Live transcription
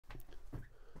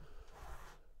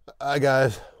Hi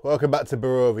guys, welcome back to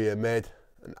BARROVAIN Made,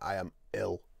 and I am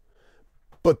ill,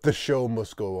 but the show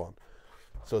must go on.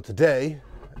 So today,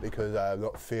 because I'm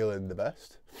not feeling the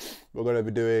best, we're going to be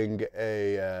doing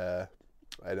a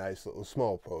nice little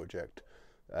small project,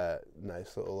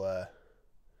 nice little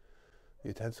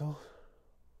utensil.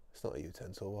 It's not a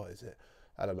utensil. What is it?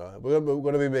 I don't know. We're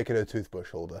going to be making a toothbrush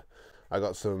holder. I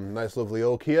got some nice, lovely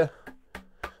oak here.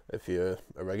 If you're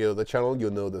a regular of the channel,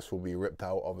 you'll know this will be ripped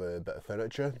out of a bit of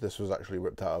furniture. This was actually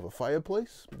ripped out of a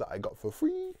fireplace that I got for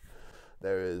free.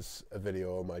 There is a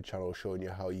video on my channel showing you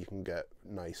how you can get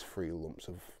nice free lumps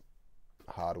of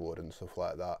hardwood and stuff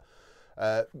like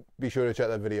that. Be sure to check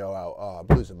that video out. Oh,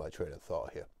 I'm losing my train of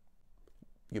thought here.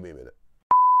 Give me a minute.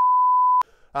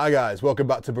 Hi guys, welcome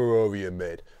back to BARROVAIN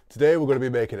Made. Today we're going to be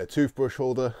making a toothbrush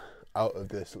holder out of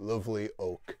this lovely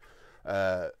oak.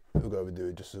 We're going to be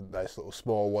doing just a nice little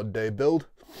small one-day build.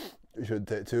 It shouldn't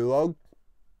take too long.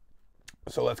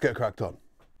 So let's get cracked on.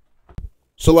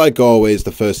 So like always,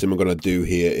 the first thing we're going to do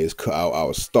here is cut out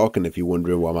our stock. And if you're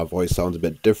wondering why my voice sounds a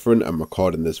bit different, I'm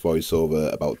recording this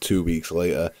voiceover about 2 weeks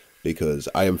later because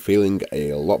I am feeling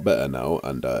a lot better now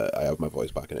and I have my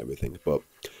voice back and everything. But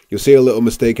you'll see a little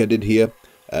mistake I did here.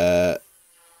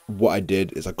 What I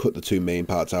did is I cut the two main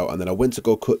parts out and then I went to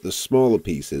go cut the smaller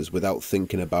pieces without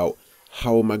thinking about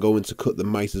how am I going to cut the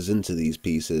miters into these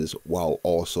pieces while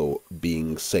also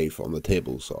being safe on the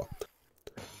table saw.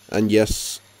 And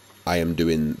yes, I am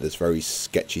doing this very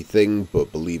sketchy thing,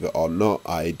 but believe it or not,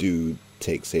 I do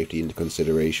take safety into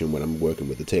consideration when I'm working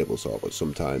with the table saw, but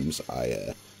sometimes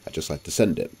I just like to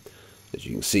send it. As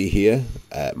you can see here,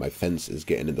 my fence is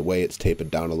getting in the way. It's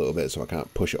tapered down a little bit so I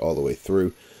can't push it all the way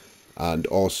through. And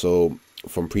also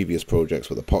from previous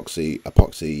projects with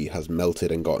epoxy has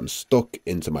melted and gotten stuck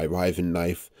into my riving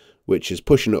knife, which is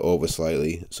pushing it over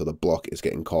slightly, so the block is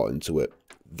getting caught into it.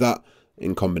 That,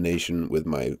 in combination with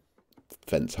my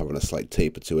fence having a slight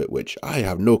taper to it, which I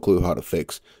have no clue how to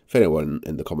fix. If anyone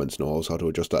in the comments knows how to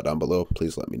adjust that down below,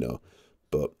 please let me know.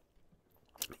 But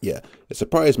yeah, it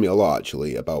surprised me a lot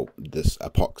actually about this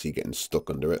epoxy getting stuck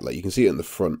under it. Like you can see it in the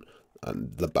front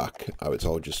and the back, how it's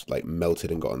all just like melted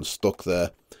and gotten stuck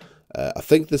there. I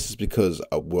think this is because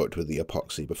I worked with the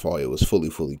epoxy before it was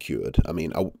fully cured. I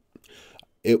mean,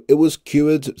 it was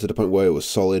cured to the point where it was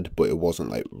solid, but it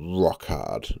wasn't like rock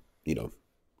hard, you know,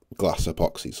 glass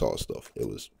epoxy sort of stuff. It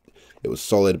was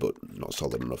solid, but not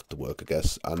solid enough to work, I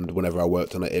guess. And whenever I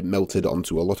worked on it, it melted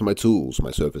onto a lot of my tools,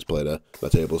 my surface planer, my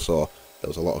table saw. There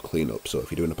was a lot of cleanup. So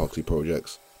if you're doing epoxy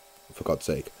projects, for God's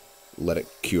sake, let it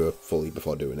cure fully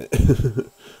before doing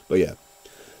it. But yeah.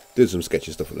 Did some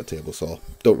sketchy stuff on the table saw.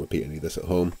 Don't repeat any of this at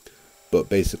home. But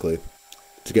basically,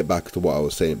 to get back to what I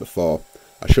was saying before,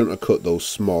 I shouldn't have cut those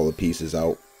smaller pieces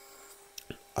out.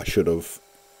 I should have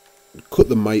cut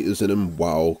the miters in them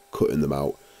while cutting them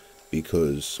out.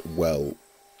 Because, well,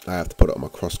 I have to put it on my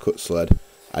cross-cut sled.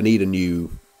 I need a new,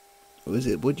 what is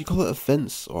it? What do you call it? A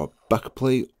fence or a back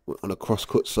plate on a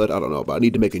cross-cut sled? I don't know, but I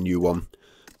need to make a new one.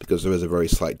 Because there is a very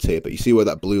slight taper. You see where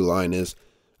that blue line is?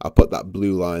 I'll put that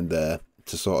blue line there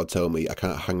to sort of tell me I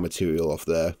can't hang material off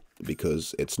there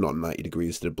because it's not 90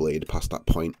 degrees to the blade past that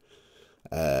point.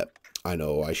 I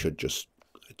know I should just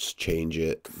change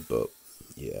it, but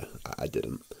yeah, I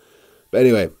didn't. But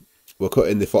anyway, we're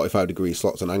cutting the 45-degree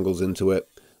slots and angles into it.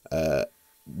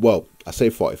 Well, I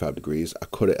say 45 degrees. I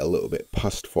cut it a little bit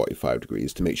past 45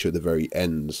 degrees to make sure the very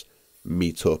ends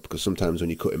meet up, because sometimes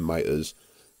when you're cutting miters,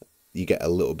 you get a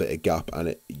little bit of gap,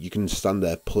 and you can stand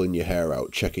there pulling your hair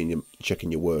out, checking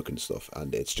your work and stuff,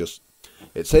 and it's just,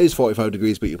 it says 45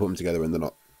 degrees, but you put them together and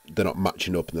they're not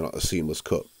matching up and they're not a seamless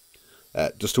cut.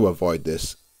 Just to avoid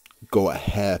this, go a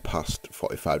hair past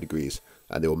 45 degrees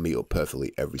and they will meet up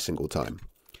perfectly every single time.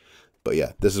 But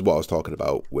yeah, this is what I was talking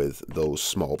about with those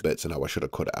small bits and how I should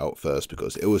have cut it out first,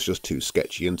 because it was just too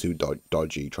sketchy and too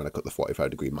dodgy trying to cut the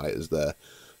 45-degree miters there.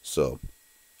 So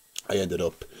I ended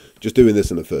up just doing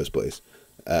this in the first place.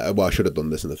 Well, I should have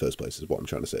done this in the first place is what I'm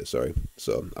trying to say, sorry.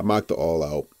 So I marked it all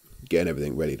out, getting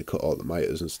everything ready to cut all the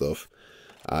miters and stuff.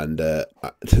 And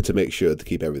to make sure to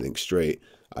keep everything straight,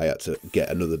 I had to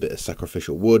get another bit of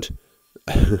sacrificial wood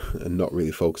and not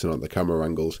really focusing on the camera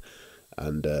angles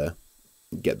and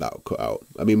get that cut out.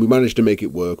 I mean, we managed to make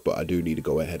it work, but I do need to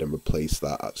go ahead and replace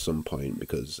that at some point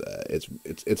because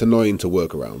it's annoying to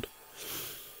work around.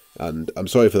 And I'm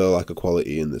sorry for the lack of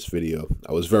quality in this video.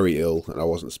 I was very ill and I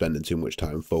wasn't spending too much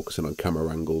time focusing on camera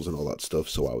angles and all that stuff,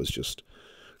 so I was just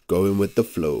going with the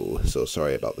flow. So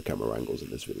sorry about the camera angles in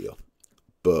this video.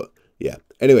 But yeah,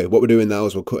 anyway, what we're doing now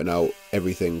is we're cutting out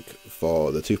everything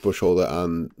for the toothbrush holder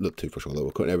and not toothbrush holder.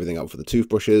 We're cutting everything out for the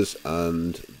toothbrushes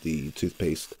and the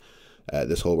toothpaste.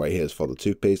 This hole right here is for the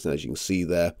toothpaste, and as you can see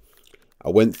there, I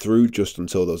went through just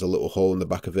until there was a little hole in the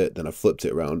back of it, then I flipped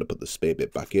it around and put the spade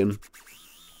bit back in.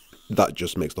 That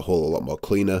just makes the hole a lot more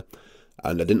cleaner.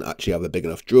 And I didn't actually have a big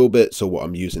enough drill bit, so what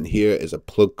I'm using here is a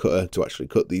plug cutter to actually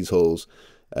cut these holes.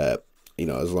 You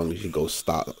know, as long as you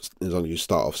start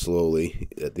off slowly,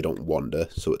 they don't wander,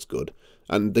 so it's good.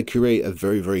 And they create a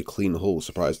very, very clean hole,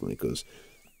 surprisingly, because,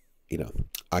 you know,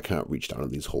 I can't reach down in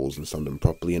these holes and sand them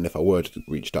properly. And if I were to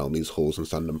reach down these holes and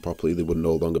sand them properly, they would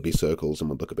no longer be circles and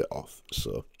would look a bit off.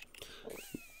 So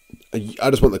I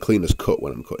just want the cleanest cut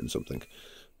when I'm cutting something.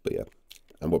 But yeah,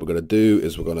 and what we're going to do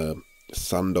is we're going to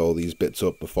sand all these bits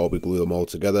up before we glue them all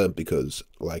together, because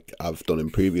like I've done in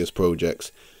previous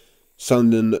projects,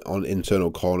 sanding on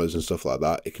internal corners and stuff like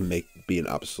that, it can be an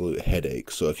absolute headache.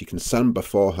 So if you can sand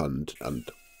beforehand and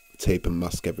tape and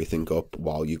mask everything up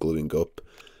while you're gluing up,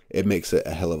 it makes it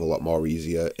a hell of a lot more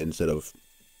easier, instead of,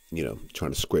 you know,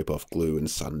 trying to scrape off glue and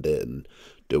sand it and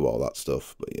do all that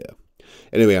stuff. But yeah,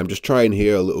 anyway, I'm just trying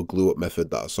here a little glue up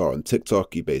method that I saw on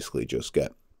TikTok. You basically just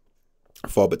get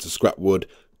 4 bits of scrap wood,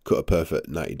 cut a perfect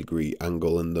 90-degree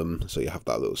angle in them, so you have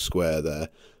that little square there,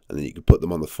 and then you can put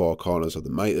them on the 4 corners of the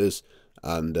miters,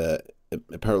 and it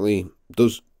apparently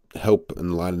does help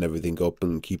in lining everything up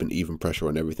and keeping even pressure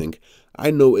on everything.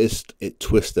 I noticed it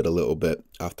twisted a little bit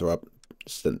after I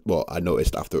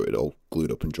noticed after it all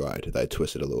glued up and dried that it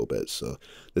twisted a little bit. So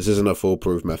this isn't a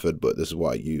foolproof method, but this is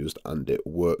what I used, and it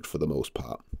worked for the most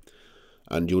part.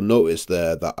 And you'll notice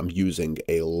there that I'm using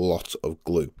a lot of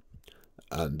glue.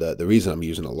 And the reason I'm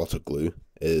using a lot of glue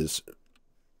is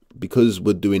because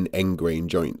we're doing end grain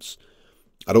joints.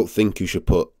 I don't think you should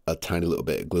put a tiny little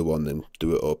bit of glue on and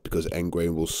do it up, because end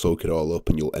grain will soak it all up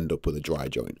and you'll end up with a dry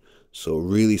joint. So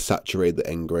really saturate the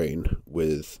end grain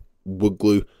with wood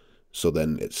glue, so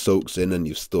then it soaks in and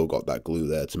you've still got that glue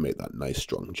there to make that nice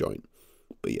strong joint.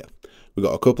 But yeah, we've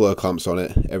got a couple of clamps on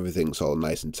it. Everything's all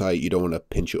nice and tight. You don't want to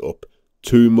pinch it up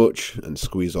too much and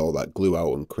squeeze all that glue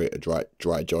out and create a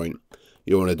dry joint.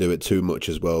 You don't want to do it too much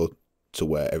as well, to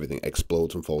where everything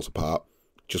explodes and falls apart.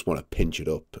 Just want to pinch it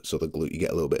up so the glue, you get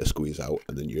a little bit of squeeze out,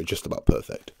 and then you're just about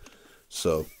perfect.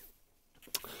 So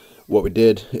what we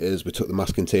did is we took the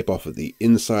masking tape off of the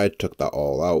inside, took that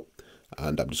all out,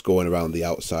 and I'm just going around the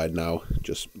outside now,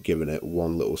 just giving it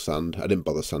one little sand. I didn't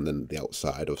bother sanding the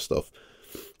outside of stuff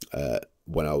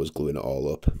when I was gluing it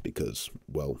all up, because,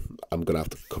 well, I'm gonna have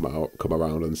to come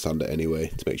around and sand it anyway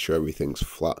to make sure everything's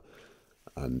flat.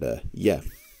 And yeah,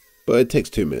 but it takes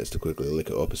 2 minutes to quickly lick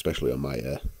it up, especially on my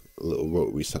little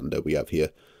rotary sander we have here.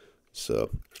 So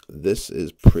this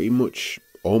is pretty much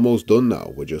almost done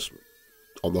now. We're just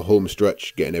on the home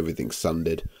stretch, getting everything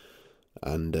sanded.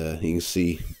 And you can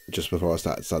see just before I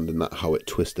started sanding that how it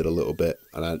twisted a little bit,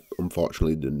 and I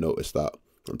unfortunately didn't notice that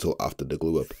until after the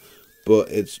glue up.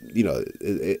 But it's, you know,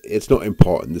 it's not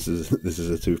important. This is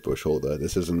a toothbrush holder.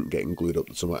 This isn't getting glued up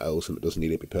to somewhere else, and it doesn't need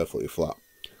to be perfectly flat.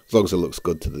 As long as it looks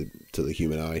good to the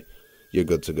human eye, you're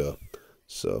good to go.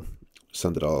 So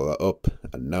sanded all that up,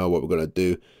 and now what we're going to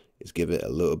do is give it a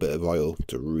little bit of oil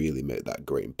to really make that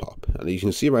grain pop. And you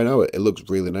can see right now it looks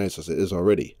really nice as it is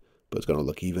already, but it's going to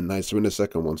look even nicer in a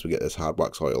second once we get this hard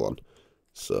wax oil on.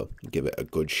 So give it a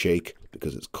good shake,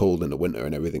 because it's cold in the winter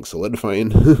and everything's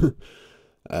solidifying.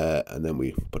 And then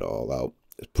we put it all out.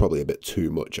 It's probably a bit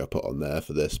too much I put on there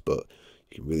for this, but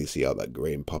you can really see how that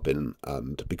grain popping.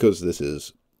 And because this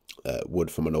is wood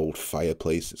from an old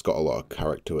fireplace, it's got a lot of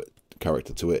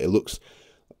character to it. It looks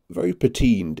very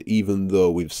patined, even though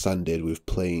we've sanded, we've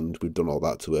planed, we've done all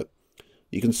that to it.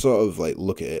 You can sort of like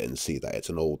look at it and see that it's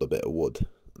an older bit of wood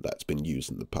that's been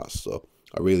used in the past. So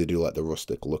I really do like the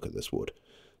rustic look of this wood.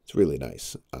 It's really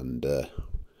nice. And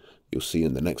you'll see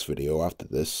in the next video after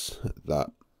this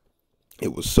that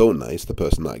it was so nice, the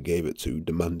person that I gave it to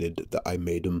demanded that I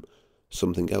made him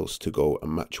something else to go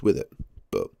and match with it.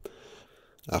 But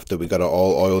after we got it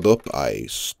all oiled up, I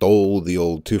stole the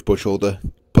old toothbrush holder,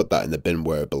 put that in the bin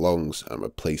where it belongs, and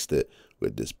replaced it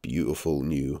with this beautiful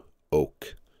new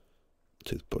oak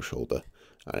toothbrush holder.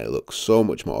 And it looks so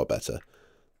much more better.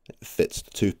 It fits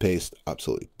the toothpaste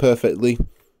absolutely perfectly,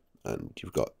 and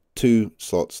you've got 2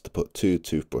 slots to put 2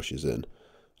 toothbrushes in,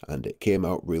 and it came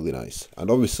out really nice.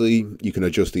 And obviously you can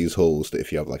adjust these holes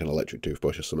if you have like an electric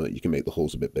toothbrush or something. You can make the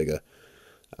holes a bit bigger,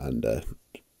 and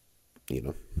you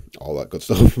know, all that good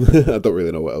stuff. I don't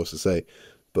really know what else to say,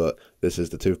 but this is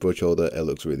the toothbrush holder. It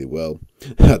looks really well.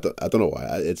 I don't know why.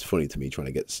 It's funny to me trying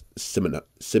to get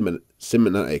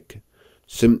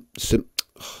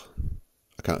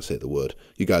I can't say the word.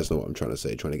 You guys know what I'm trying to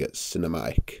say. Trying to get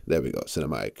cinematic. There we go.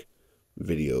 Cinematic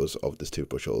videos of this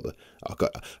toothbrush holder.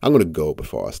 I'm going to go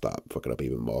before I start fucking up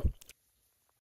even more.